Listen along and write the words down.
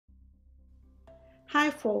Hi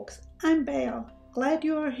folks, I'm Bea. Glad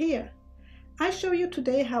you are here. I show you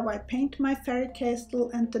today how I paint my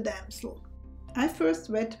Fairycastle and the damsel. I first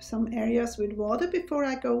wet some areas with water before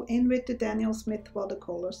I go in with the Daniel Smith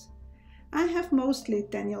watercolors. I have mostly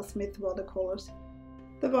Daniel Smith watercolors.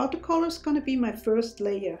 The watercolors gonna be my first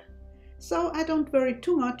layer, so I don't worry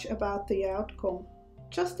too much about the outcome.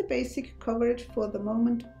 Just the basic coverage for the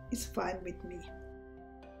moment is fine with me.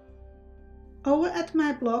 Over at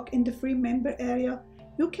my blog in the free member area,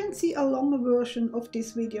 you can see a longer version of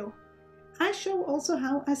this video. I show also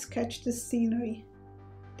how I sketch the scenery.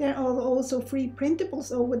 There are also free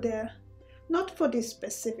printables over there. Not for this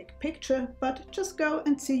specific picture, but just go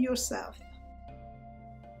and see yourself.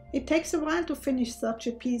 It takes a while to finish such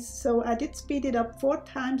a piece, so I did speed it up 4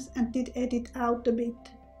 times and did edit out a bit.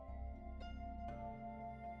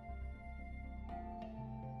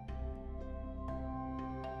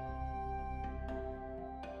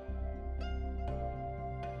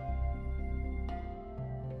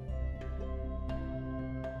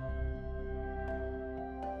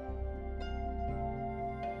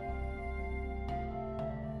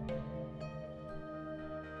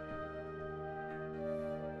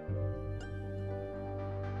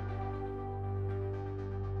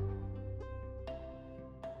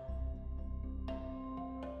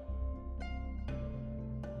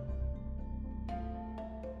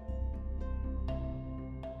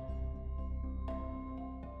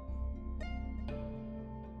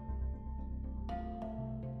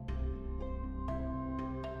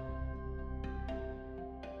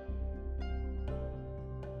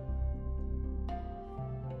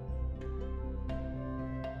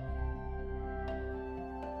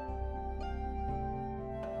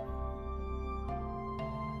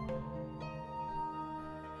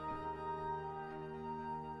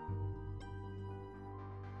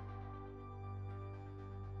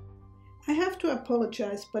 I have to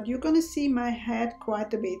apologize, but you're gonna see my head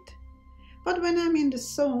quite a bit. But when I'm in the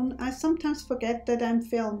zone, I sometimes forget that I'm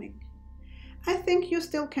filming. I think you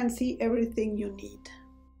still can see everything you need.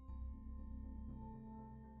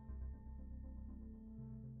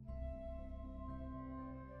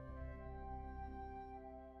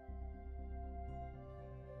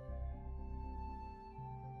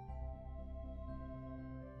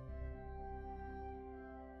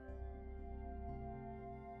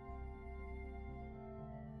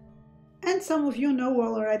 And some of you know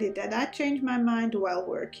already that I change my mind while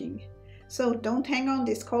working, so don't hang on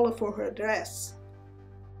this color for her dress.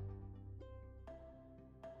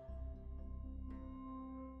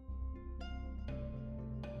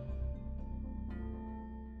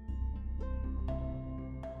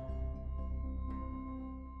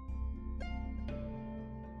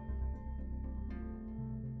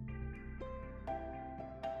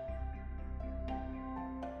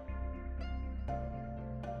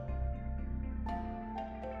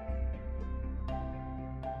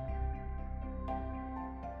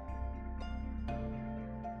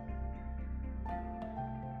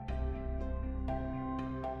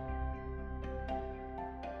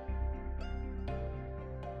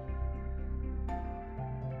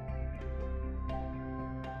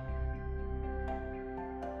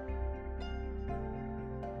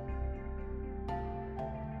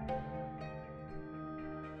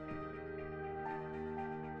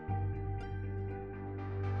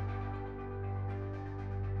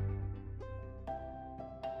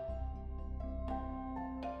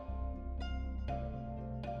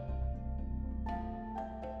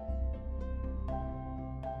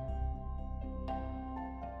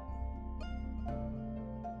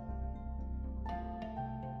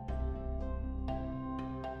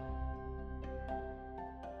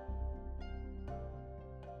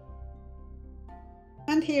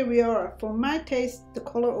 And here we are. For my taste, the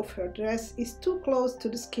color of her dress is too close to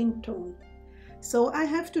the skin tone, so I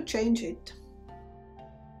have to change it.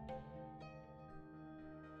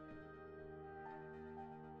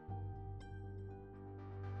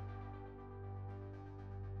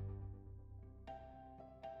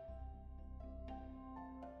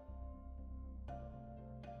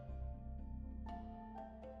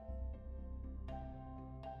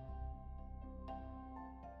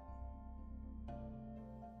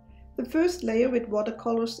 The first layer with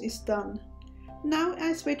watercolors is done. Now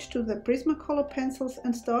I switch to the Prismacolor pencils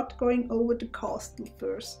and start going over the castle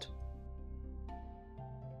first.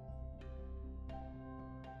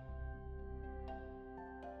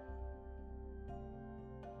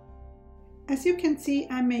 As you can see,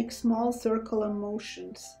 I make small circular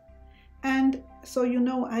motions. And so you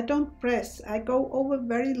know, I don't press, I go over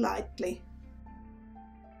very lightly.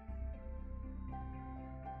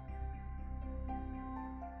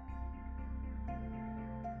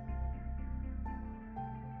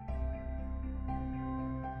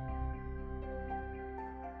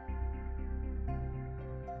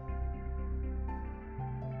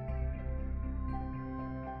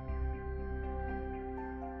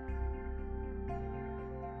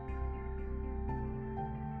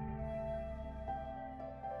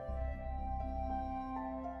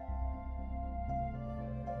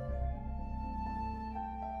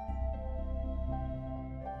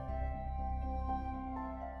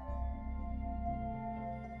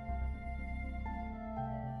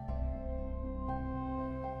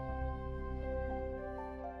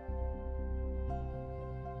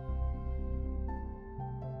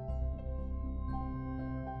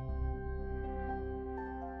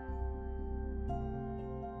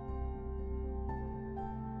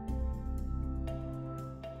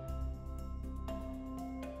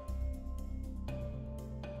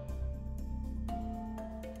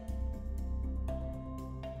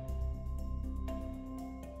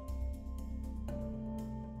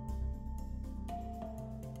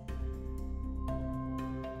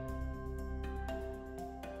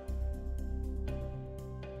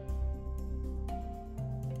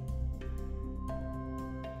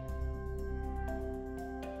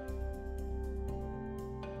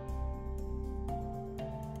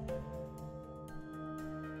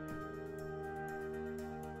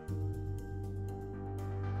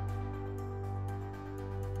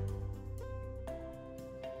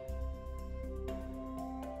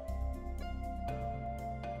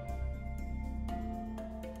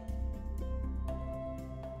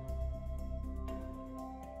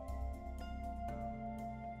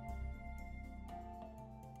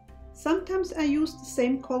 Sometimes I use the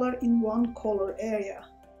same color in one color area.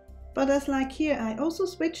 But as like here, I also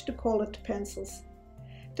switch the colored pencils.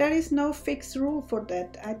 There is no fixed rule for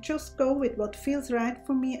that, I just go with what feels right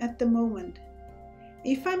for me at the moment.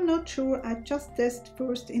 If I'm not sure, I just test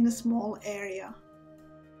first in a small area.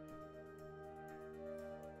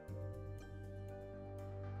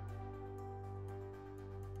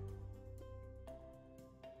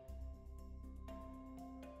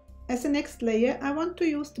 As a next layer, I want to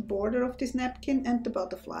use the border of this napkin and the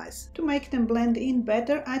butterflies. To make them blend in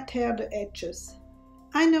better, I tear the edges.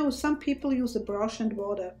 I know some people use a brush and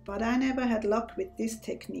water, but I never had luck with this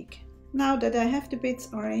technique. Now that I have the bits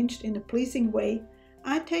arranged in a pleasing way,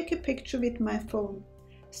 I take a picture with my phone,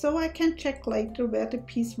 so I can check later where the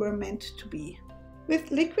pieces were meant to be.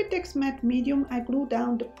 With Liquitex matte medium, I glue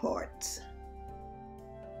down the parts.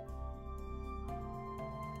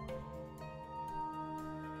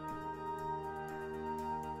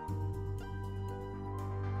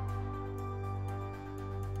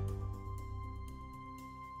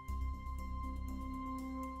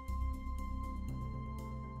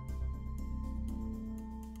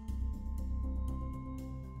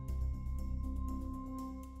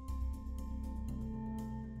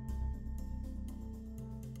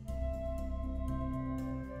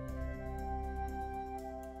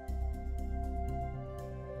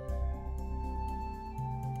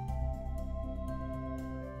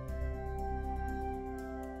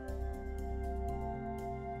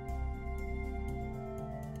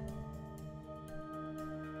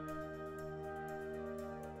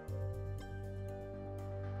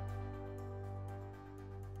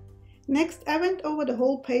 Next, I went over the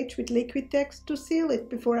whole page with Liquitex to seal it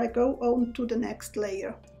before I go on to the next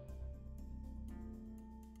layer.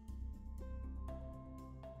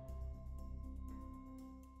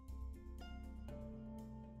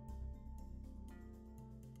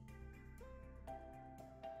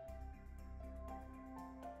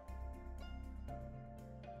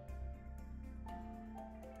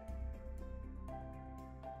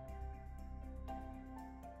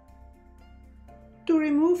 To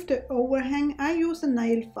remove the overhang, I use a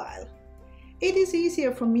nail file. It is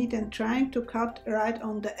easier for me than trying to cut right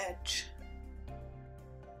on the edge.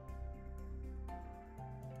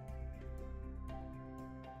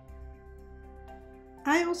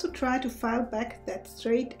 I also try to file back that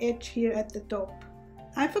straight edge here at the top.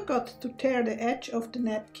 I forgot to tear the edge of the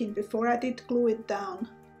napkin before I did glue it down.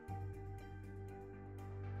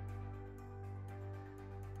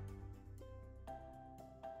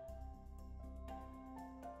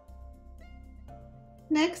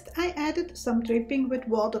 Next, I added some dripping with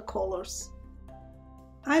watercolors.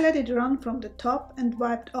 I let it run from the top and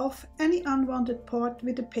wiped off any unwanted part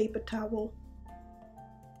with a paper towel.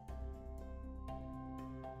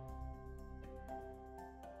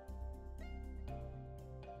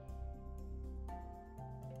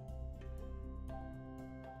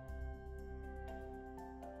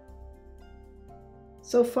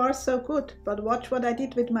 So far so good, but watch what I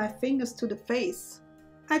did with my fingers to the face.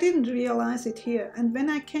 I didn't realize it here, and when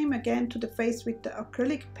I came again to the face with the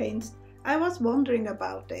acrylic paints, I was wondering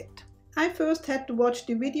about it. I first had to watch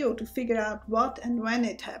the video to figure out what and when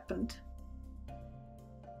it happened.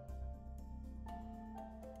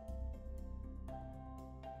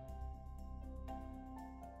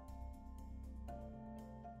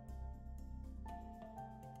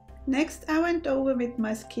 Next, I went over with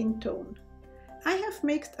my skin tone. I have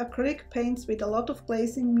mixed acrylic paints with a lot of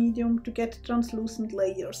glazing medium to get translucent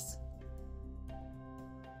layers.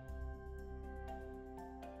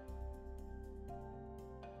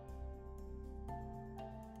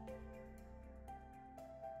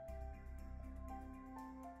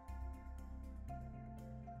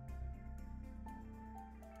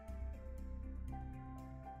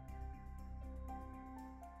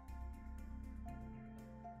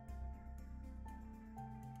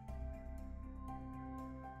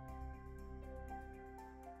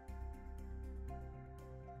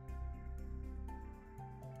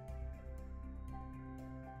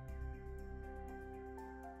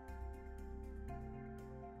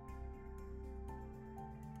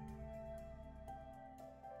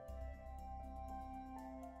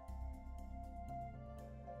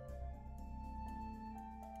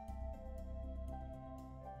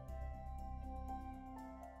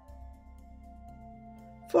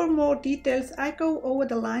 For more details, I go over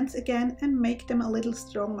the lines again and make them a little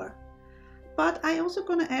stronger. But I also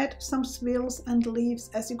gonna add some swirls and leaves,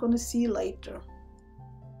 as you're gonna see later.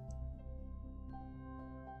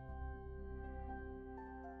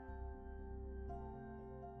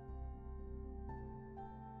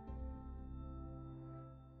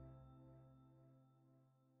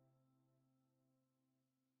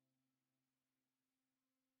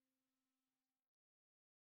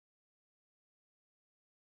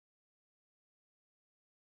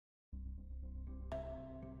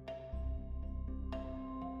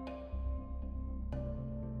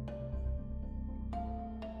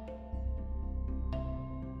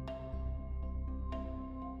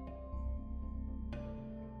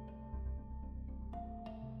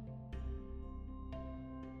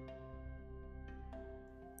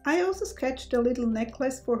 I also sketched a little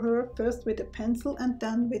necklace for her, first with a pencil and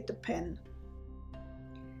then with the pen.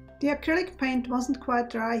 The acrylic paint wasn't quite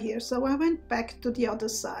dry here, so I went back to the other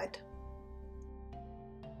side.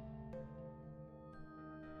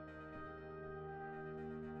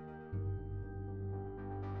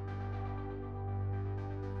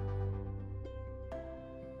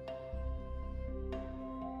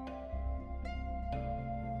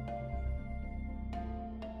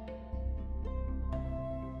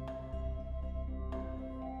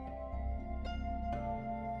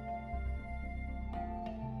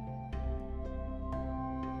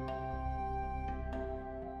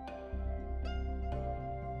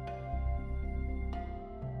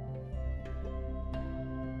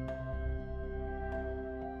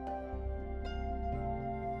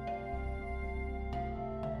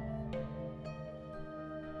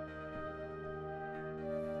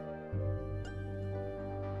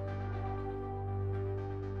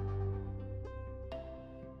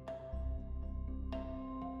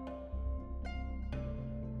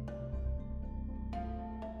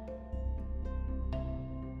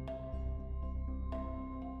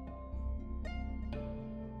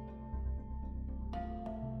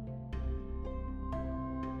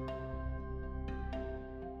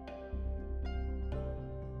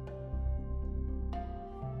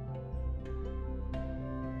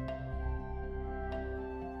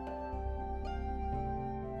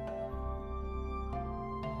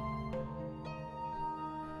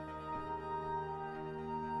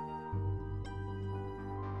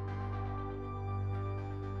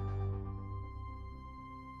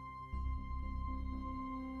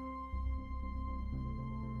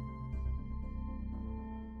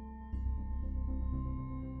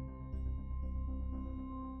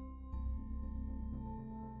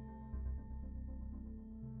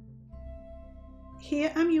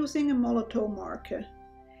 Here I'm using a Molotov marker.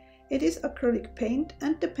 It is acrylic paint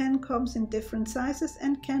and the pen comes in different sizes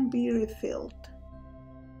and can be refilled.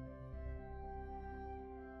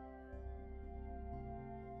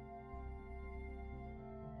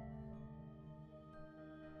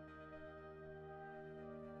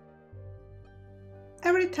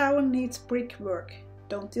 Every tower needs brickwork,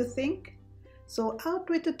 don't you think? So out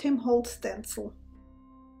with the Tim Holtz stencil.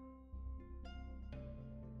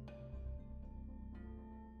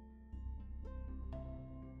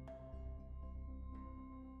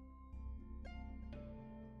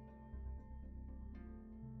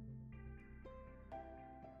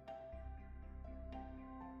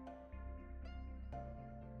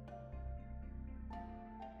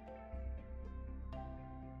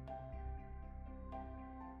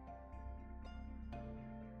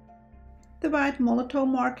 The white Molotov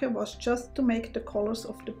marker was just to make the colors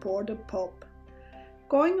of the border pop.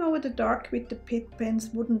 Going over the dark with the pit pens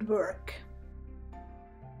wouldn't work.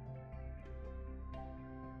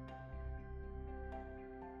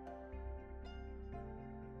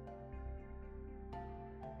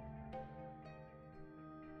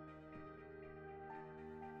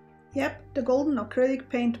 Yep, the golden acrylic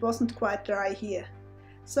paint wasn't quite dry here,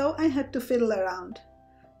 so I had to fiddle around.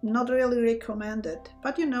 Not really recommended,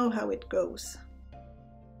 but you know how it goes.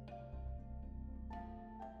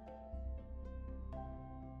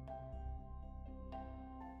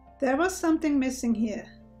 There was something missing here,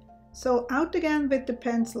 so out again with the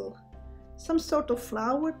pencil. Some sort of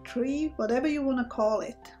flower, tree, whatever you want to call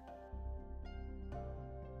it.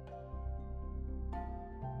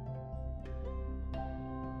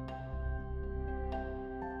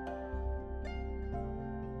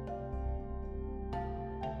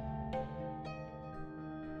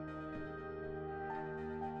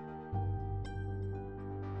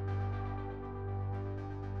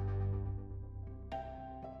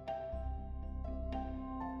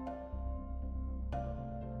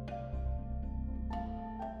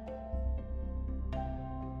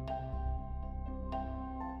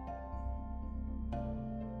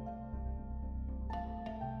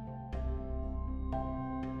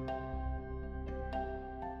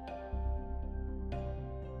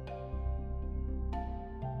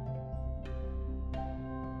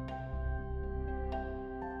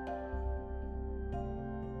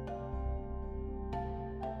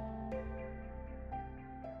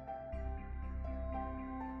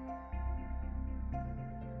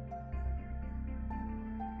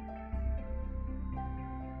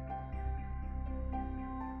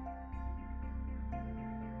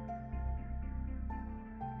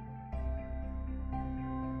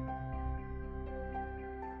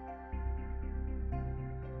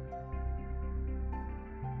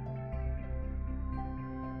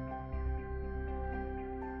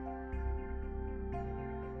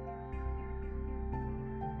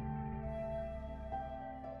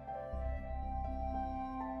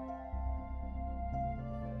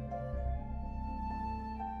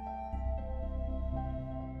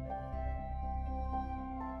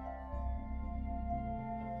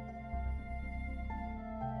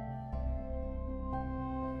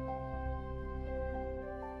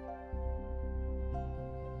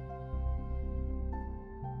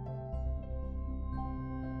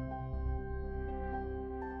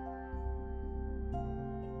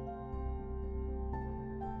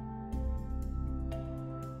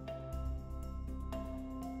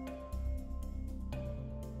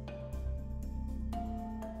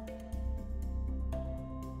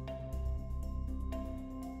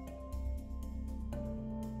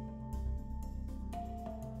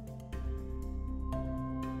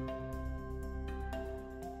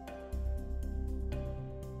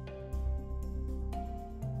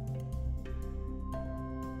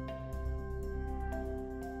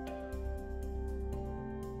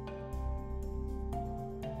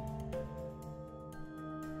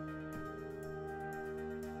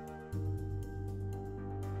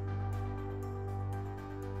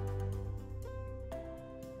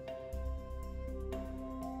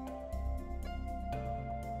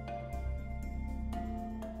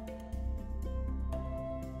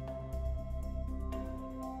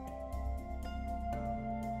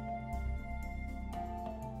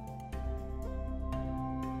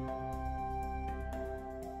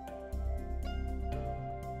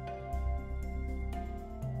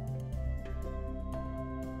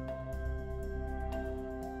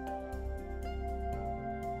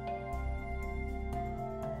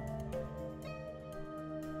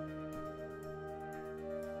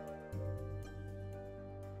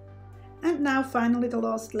 And now finally the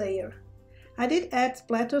last layer. I did add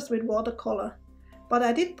splatters with watercolor, but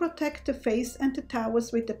I did protect the face and the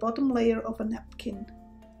towers with the bottom layer of a napkin.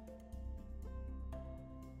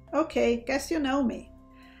 Okay, guess you know me.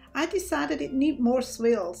 I decided it needed more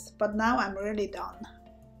swirls, but now I'm really done.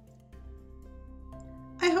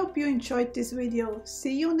 I hope you enjoyed this video.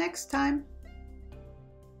 See you next time.